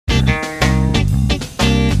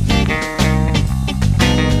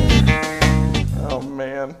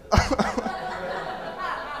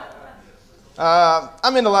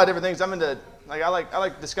I'm into a lot of different things. I'm into, like, I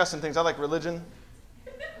like discussing things. I like religion.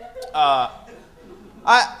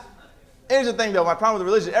 Here's the thing, though. My problem with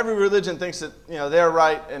religion, every religion thinks that, they're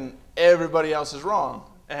right and everybody else is wrong.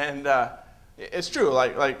 And it's true.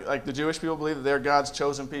 Like the Jewish people believe that they're God's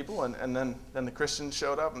chosen people, and then the Christians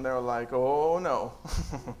showed up and they were like, oh, no.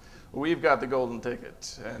 We've got the golden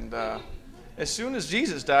ticket. And as soon as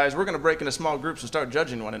Jesus dies, we're going to break into small groups and start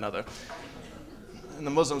judging one another. And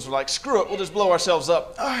the Muslims were like, screw it, we'll just blow ourselves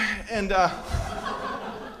up. And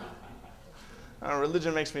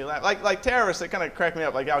religion makes me laugh. Like terrorists, they kind of crack me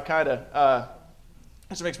up, like Al-Qaeda.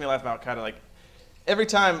 This makes me laugh about Al-Qaeda. Like, every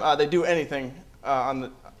time they do anything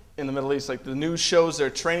in the Middle East, like the news shows their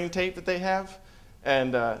training tape that they have.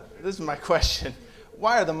 And this is my question.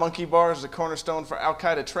 Why are the monkey bars the cornerstone for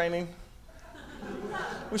Al-Qaeda training?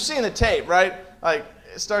 We've seen the tape, right? Like,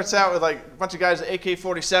 it starts out with like a bunch of guys with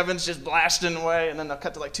AK-47s just blasting away, and then they'll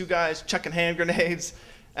cut to like two guys chucking hand grenades,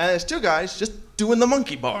 and there's two guys just doing the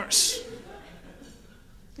monkey bars.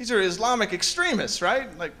 These are Islamic extremists, right?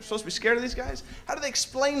 Like, we're supposed to be scared of these guys? How do they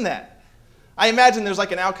explain that? I imagine there's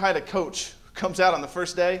like an Al-Qaeda coach who comes out on the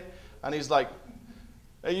first day, and he's like,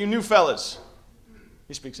 hey, you new fellas.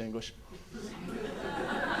 He speaks English.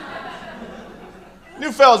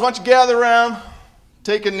 New fellas, why don't you gather around,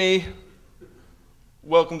 take a knee.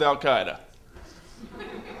 Welcome to Al-Qaeda.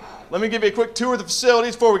 Let me give you a quick tour of the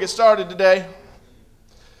facilities before we get started today.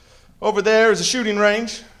 Over there is a shooting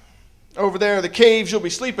range. Over there are the caves you'll be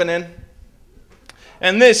sleeping in.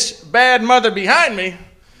 And this bad mother behind me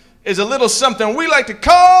is a little something we like to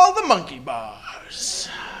call the monkey bars.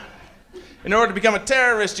 In order to become a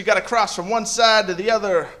terrorist, you got to cross from one side to the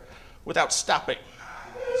other without stopping.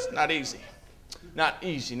 It's not easy. Not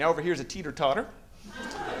easy. Now over here's a teeter-totter.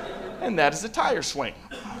 And that is a tire swing.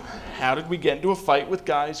 How did we get into a fight with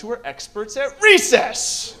guys who are experts at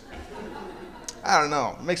recess? I don't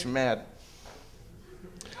know. It makes me mad.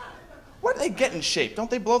 Why do they get in shape? Don't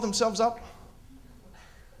they blow themselves up?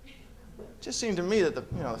 It just seemed to me that the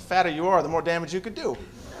fatter you are, the more damage you could do.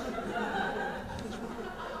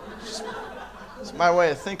 It's my way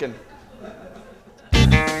of thinking.